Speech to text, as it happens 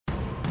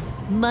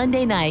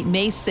Monday night,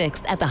 May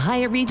 6th at the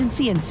Hyatt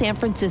Regency in San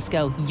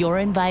Francisco. You're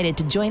invited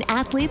to join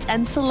athletes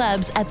and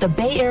celebs at the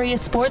Bay Area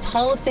Sports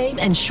Hall of Fame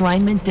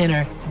Enshrinement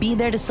Dinner. Be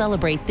there to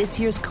celebrate this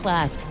year's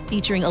class,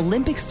 featuring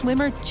Olympic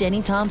swimmer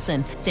Jenny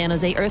Thompson, San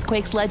Jose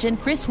Earthquakes legend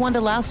Chris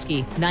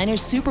Wondolowski,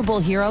 Niners Super Bowl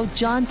hero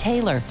John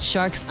Taylor,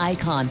 Sharks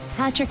icon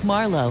Patrick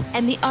Marleau,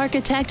 and the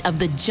architect of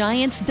the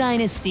Giants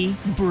dynasty,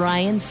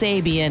 Brian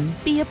Sabian.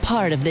 Be a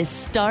part of this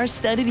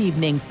star-studded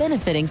evening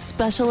benefiting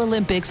Special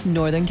Olympics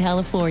Northern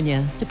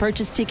California. To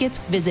purchase tickets,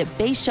 visit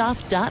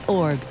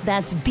bashoff.org.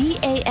 That's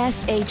BASHOF.org.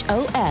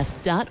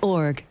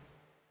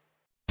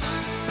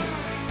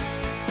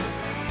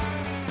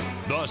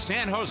 The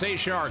San Jose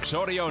Sharks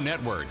Audio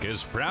Network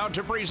is proud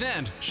to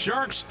present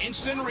Sharks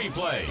Instant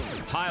Replay.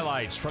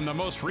 Highlights from the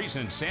most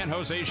recent San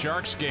Jose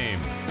Sharks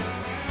game.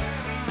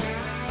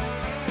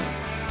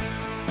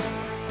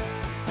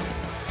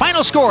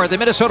 Final score, the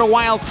Minnesota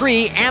Wild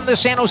 3 and the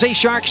San Jose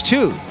Sharks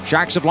 2.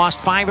 Sharks have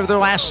lost 5 of their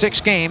last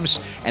 6 games,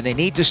 and they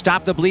need to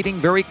stop the bleeding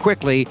very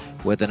quickly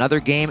with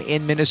another game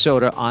in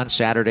Minnesota on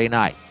Saturday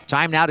night.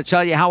 Time now to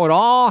tell you how it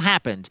all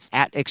happened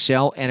at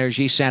Xcel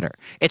Energy Center.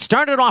 It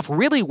started off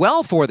really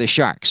well for the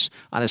Sharks.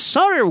 On a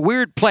sort of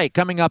weird play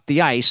coming up the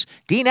ice,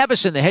 Dean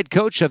Evason, the head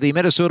coach of the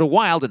Minnesota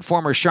Wild and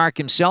former Shark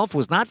himself,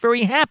 was not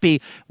very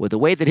happy with the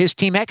way that his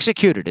team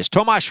executed as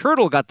Tomas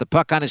Hertl got the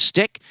puck on his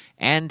stick,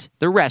 and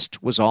the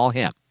rest was all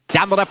him.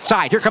 Down the left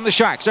side, here come the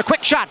Sharks. A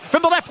quick shot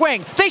from the left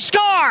wing. They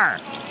score!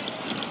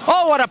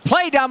 Oh, what a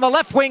play down the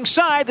left wing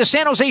side. The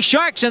San Jose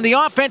Sharks in the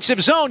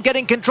offensive zone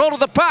getting control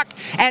of the puck.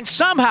 And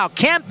somehow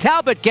Cam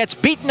Talbot gets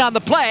beaten on the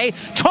play.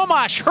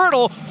 Tomas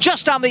Hertl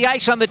just on the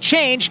ice on the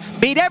change.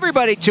 Beat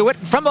everybody to it.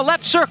 From the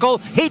left circle,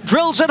 he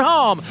drills it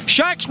home.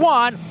 Sharks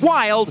 1,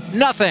 Wild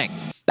nothing.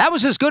 That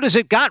was as good as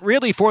it got,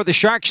 really, for the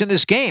Sharks in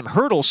this game.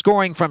 Hertl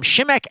scoring from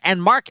Šimek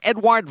and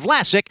Marc-Edouard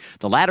Vlasic,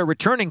 the latter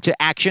returning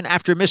to action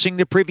after missing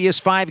the previous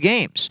 5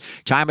 games.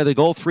 Time of the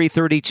goal,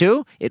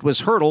 3:32. It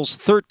was Hertl's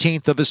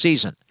 13th of the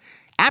season.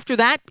 After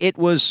that, it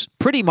was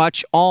pretty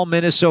much all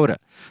Minnesota.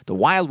 The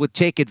Wild would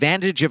take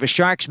advantage of a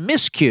Sharks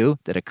miscue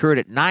that occurred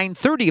at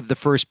 9:30 of the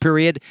first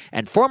period,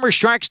 and former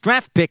Sharks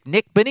draft pick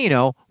Nick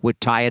Bonino would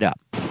tie it up.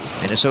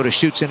 Minnesota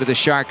shoots into the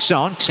Shark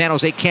zone. San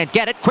Jose can't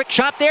get it. Quick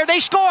shot there.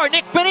 They score.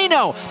 Nick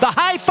Bonino, the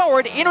high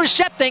forward,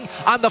 intercepting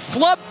on the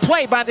flub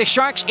play by the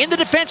Sharks in the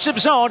defensive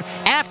zone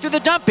after the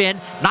dump in.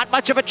 Not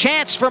much of a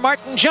chance for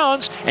Martin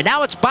Jones. And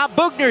now it's Bob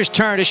Boughner's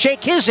turn to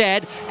shake his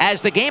head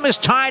as the game is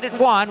tied at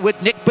 1 with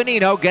Nick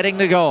Bonino getting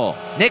the goal.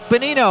 Nick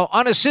Bonino,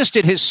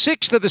 unassisted, his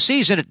 6th of the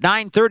season at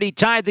 9:30,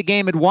 tied the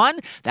game at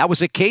 1. That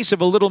was a case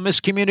of a little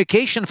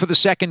miscommunication for the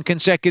second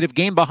consecutive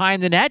game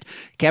behind the net.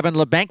 Kevin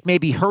Labanc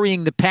maybe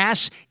hurrying the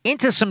pass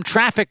into some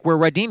traffic where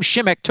Radim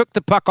Šimek took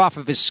the puck off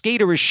of his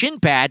skate or his shin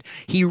pad.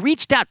 He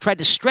reached out, tried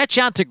to stretch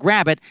out to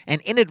grab it, and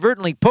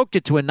inadvertently poked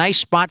it to a nice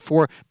spot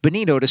for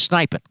Bonino to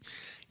snipe it.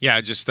 Yeah,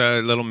 just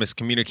a little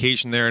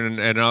miscommunication there, and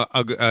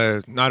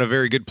not a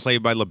very good play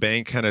by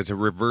Labanc, kind of to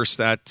reverse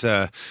that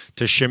to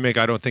Šimek.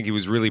 I don't think he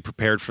was really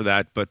prepared for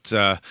that, but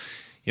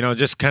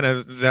just kind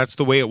of that's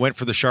the way it went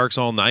for the Sharks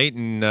all night,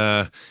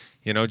 and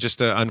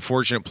just an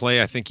unfortunate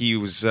play. I think he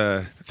was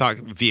thought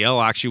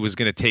VL actually was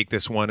going to take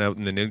this one out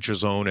in the neutral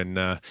zone,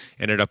 and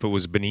ended up it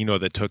was Bonino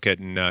that took it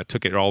and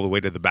took it all the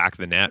way to the back of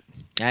the net.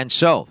 And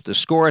so the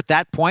score at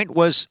that point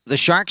was the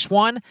Sharks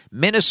won,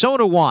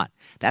 Minnesota won.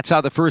 That's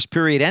how the first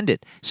period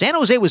ended. San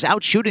Jose was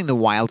out shooting the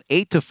Wild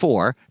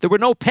 8-4. There were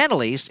no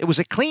penalties. It was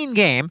a clean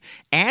game,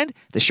 and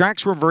the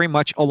Sharks were very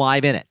much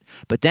alive in it.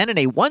 But then in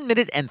a 1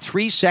 minute and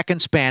 3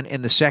 second span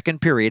in the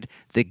second period,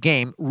 the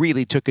game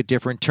really took a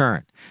different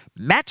turn.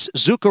 Mats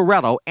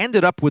Zuccarello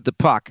ended up with the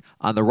puck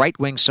on the right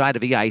wing side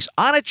of the ice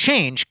on a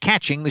change,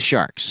 catching the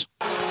Sharks.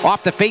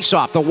 Off the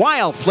faceoff, the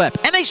Wild flip,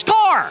 and they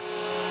score!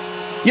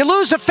 You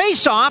lose a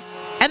faceoff,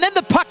 and then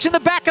the puck's in the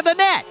back of the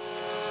net.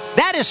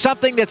 That is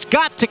something that's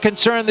got to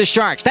concern the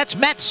Sharks. That's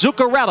Mats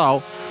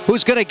Zuccarello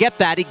who's going to get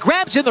that. He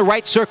grabs in the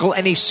right circle,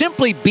 and he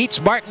simply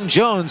beats Martin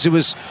Jones, who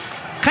was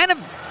kind of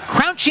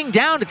crouching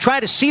down to try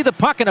to see the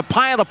puck in a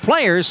pile of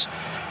players.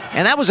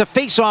 And that was a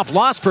face-off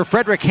loss for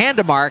Frederick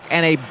Handemark,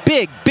 and a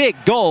big, big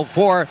goal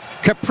for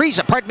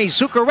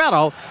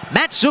Zuccarello.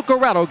 Mats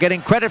Zuccarello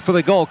getting credit for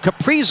the goal.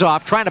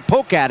 Kaprizov trying to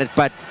poke at it,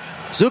 but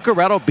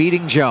Zuccarello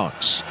beating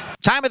Jones.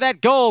 Time of that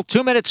goal,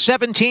 2 minutes,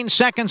 17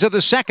 seconds of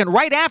the second.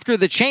 Right after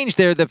the change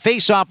there, the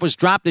faceoff was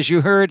dropped, as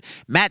you heard.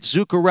 Mats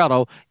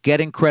Zuccarello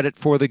getting credit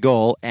for the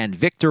goal. And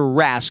Victor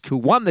Rask, who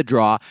won the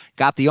draw,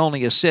 got the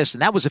only assist.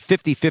 And that was a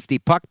 50-50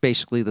 puck,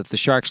 basically, that the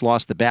Sharks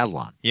lost the battle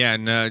on. Yeah,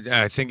 and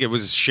I think it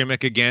was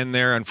Šimek again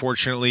there.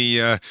 Unfortunately,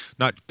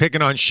 not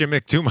picking on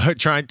Šimek too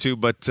much, trying to,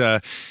 but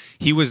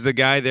he was the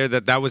guy there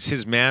that was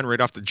his man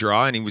right off the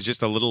draw, and he was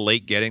just a little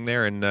late getting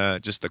there, and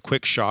just a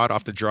quick shot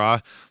off the draw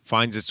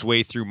finds its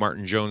way through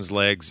Martin Jones'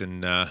 legs,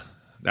 and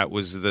that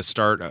was the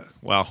start.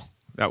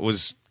 that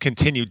was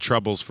continued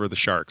troubles for the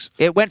Sharks.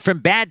 It went from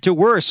bad to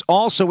worse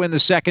also in the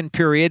second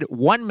period.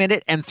 1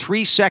 minute and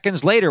 3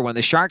 seconds later, when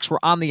the Sharks were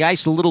on the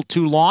ice a little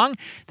too long,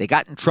 they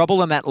got in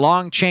trouble in that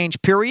long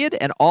change period,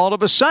 and all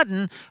of a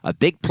sudden, a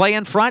big play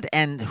in front,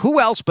 and who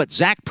else but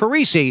Zach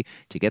Parise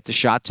to get the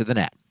shot to the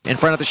net. In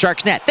front of the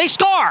Sharks' net. They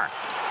score!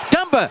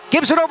 Dumba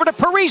gives it over to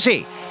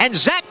Parise, and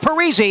Zach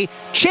Parise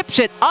chips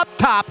it up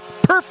top.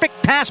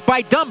 Perfect pass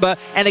by Dumba,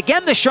 and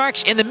again the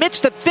Sharks, in the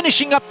midst of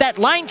finishing up that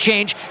line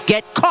change,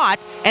 get caught,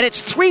 and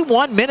it's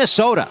 3-1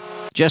 Minnesota.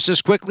 Just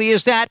as quickly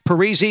as that,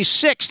 Parise's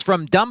sixth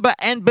from Dumba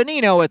and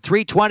Bonino at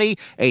 3:20,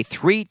 a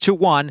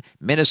 3-1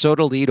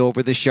 Minnesota lead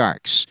over the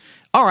Sharks.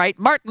 All right,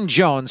 Martin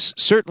Jones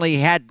certainly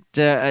had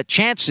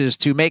chances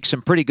to make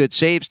some pretty good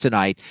saves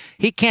tonight.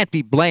 He can't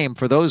be blamed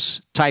for those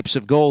types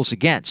of goals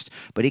against,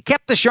 but he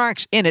kept the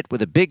Sharks in it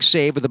with a big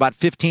save with about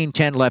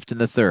 15:10 left in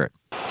the third.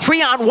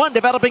 3-on-1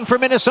 developing for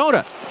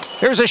Minnesota.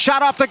 Here's a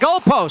shot off the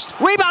goalpost.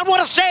 Rebound,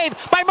 what a save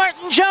by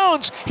Martin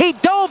Jones. He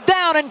dove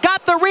down and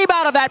got the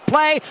rebound of that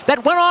play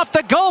that went off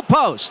the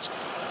goalpost.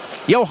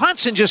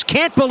 Johansson just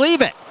can't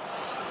believe it.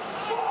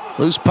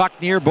 Loose puck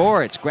near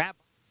boards.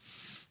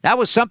 That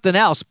was something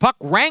else. Puck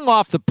rang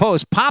off the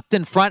post, popped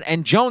in front,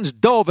 and Jones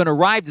dove and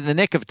arrived in the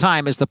nick of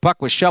time as the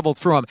puck was shoveled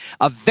through him.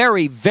 A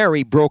very,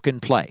 very broken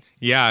play.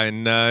 Yeah,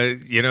 and,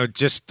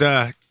 just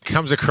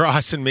comes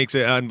across and makes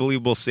an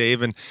unbelievable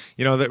save. And,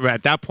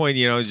 at that point,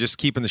 just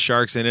keeping the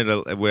Sharks in it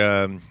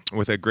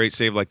with a great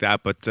save like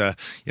that. But,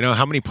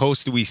 how many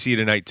posts do we see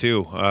tonight,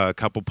 too? A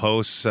couple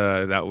posts.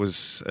 That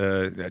was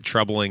a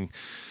troubling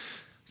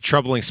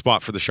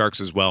spot for the Sharks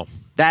as well.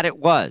 That it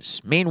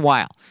was.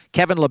 Meanwhile,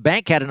 Kevin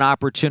Labanc had an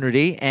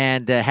opportunity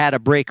and had a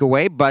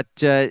breakaway, but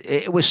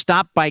it was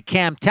stopped by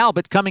Cam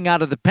Talbot coming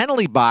out of the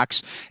penalty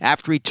box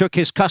after he took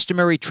his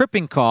customary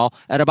tripping call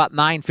at about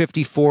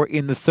 9:54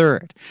 in the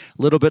third.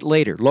 A little bit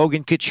later,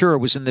 Logan Couture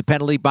was in the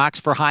penalty box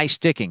for high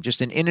sticking, just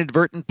an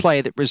inadvertent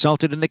play that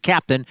resulted in the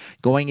captain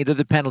going into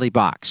the penalty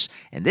box.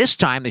 And this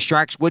time, the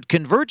Sharks would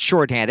convert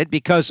shorthanded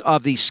because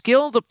of the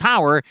skill, the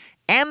power,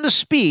 and the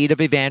speed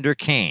of Evander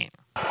Kane.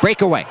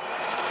 Breakaway.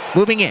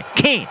 Moving in.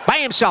 Kane by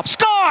himself.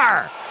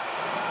 Score!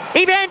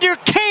 Evander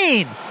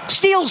Kane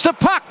steals the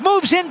puck,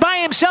 moves in by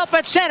himself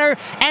at center,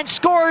 and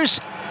scores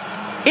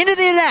into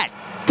the net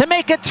to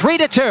make it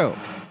 3-2.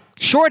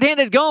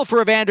 Shorthanded goal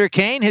for Evander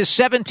Kane, his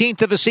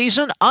 17th of the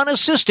season,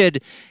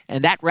 unassisted,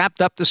 and that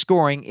wrapped up the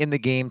scoring in the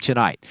game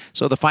tonight.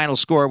 So the final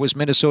score was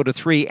Minnesota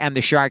 3 and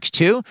the Sharks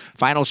 2.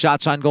 Final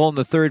shots on goal in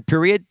the third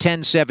period,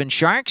 10-7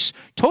 Sharks.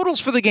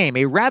 Totals for the game,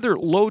 a rather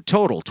low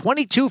total,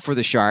 22 for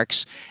the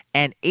Sharks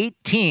and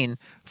 18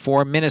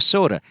 for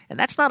Minnesota. And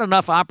that's not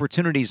enough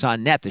opportunities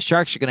on net. The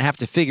Sharks are going to have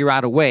to figure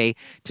out a way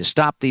to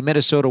stop the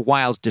Minnesota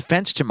Wild's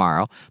defense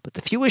tomorrow. But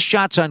the fewest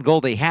shots on goal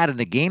they had in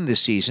a game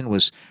this season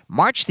was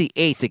March the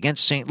 8th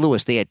against St.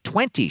 Louis. They had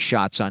 20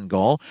 shots on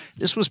goal.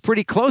 This was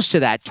pretty close to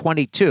that,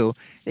 22.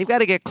 They've got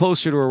to get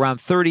closer to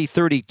around 30,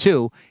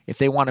 32 if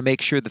they want to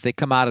make sure that they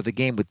come out of the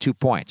game with 2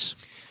 points.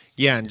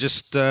 Yeah, and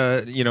just,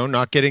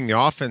 not getting the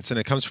offense, and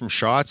it comes from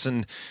shots.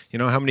 And,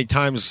 how many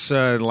times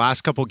the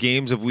last couple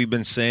games have we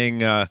been saying,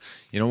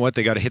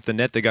 they got to hit the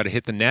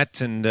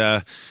net,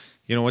 And,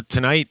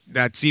 tonight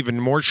that's even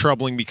more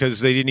troubling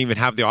because they didn't even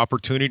have the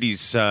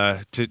opportunities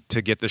to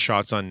get the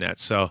shots on net.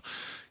 So,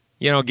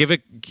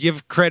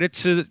 give credit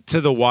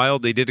to the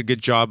Wild. They did a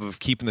good job of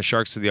keeping the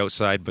Sharks to the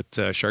outside,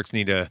 but Sharks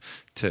need to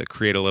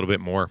create a little bit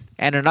more.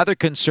 And another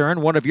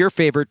concern, one of your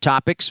favorite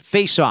topics,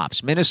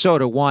 face-offs.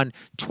 Minnesota won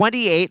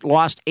 28,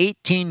 lost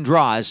 18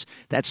 draws.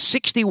 That's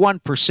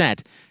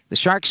 61%. The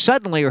Sharks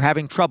suddenly are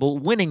having trouble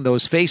winning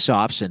those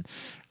face-offs, and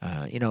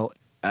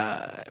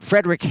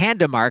Frederick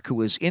Handemark, who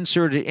was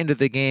inserted into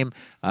the game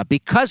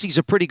because he's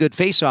a pretty good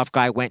face-off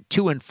guy, went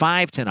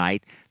 2-5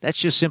 tonight. That's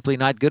just simply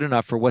not good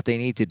enough for what they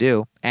need to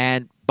do.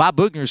 And Bob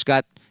Boughner's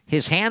got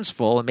his hands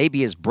full and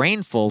maybe his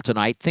brain full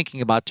tonight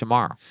thinking about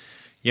tomorrow.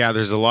 Yeah,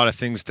 there's a lot of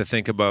things to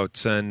think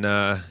about. And,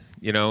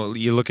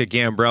 you look at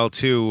Gambrell,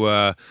 too,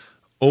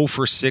 0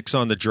 for 6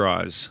 on the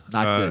draws.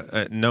 Not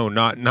good. No,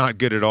 not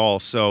good at all.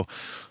 So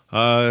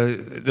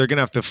they're going to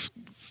have to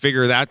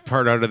figure that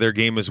part out of their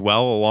game as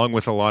well, along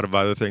with a lot of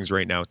other things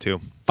right now, too.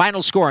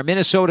 Final score,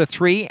 Minnesota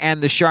 3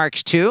 and the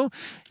Sharks 2.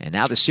 And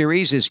now the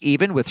series is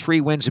even with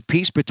 3 wins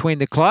apiece between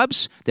the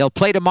clubs. They'll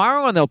play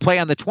tomorrow, and they'll play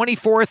on the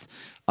 24th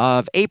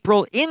of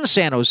April in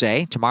San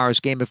Jose. Tomorrow's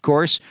game, of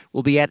course,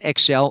 will be at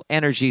Xcel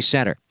Energy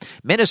Center.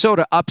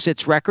 Minnesota ups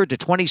its record to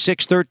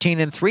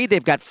 26-13-3.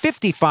 They've got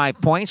 55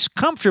 points,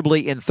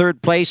 comfortably in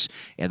third place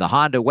in the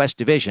Honda West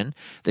Division.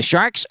 The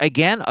Sharks,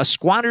 again, a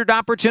squandered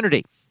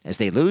opportunity as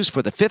they lose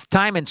for the 5th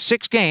time in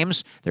 6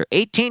 games. They're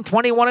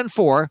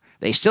 18-21-4.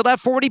 They still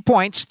have 40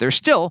 points. They're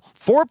still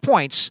 4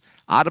 points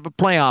out of a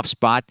playoff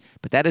spot,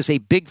 but that is a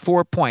big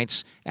 4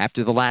 points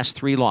after the last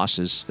 3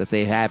 losses that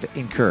they have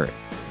incurred.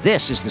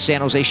 This is the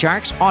San Jose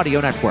Sharks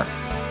Audio Network.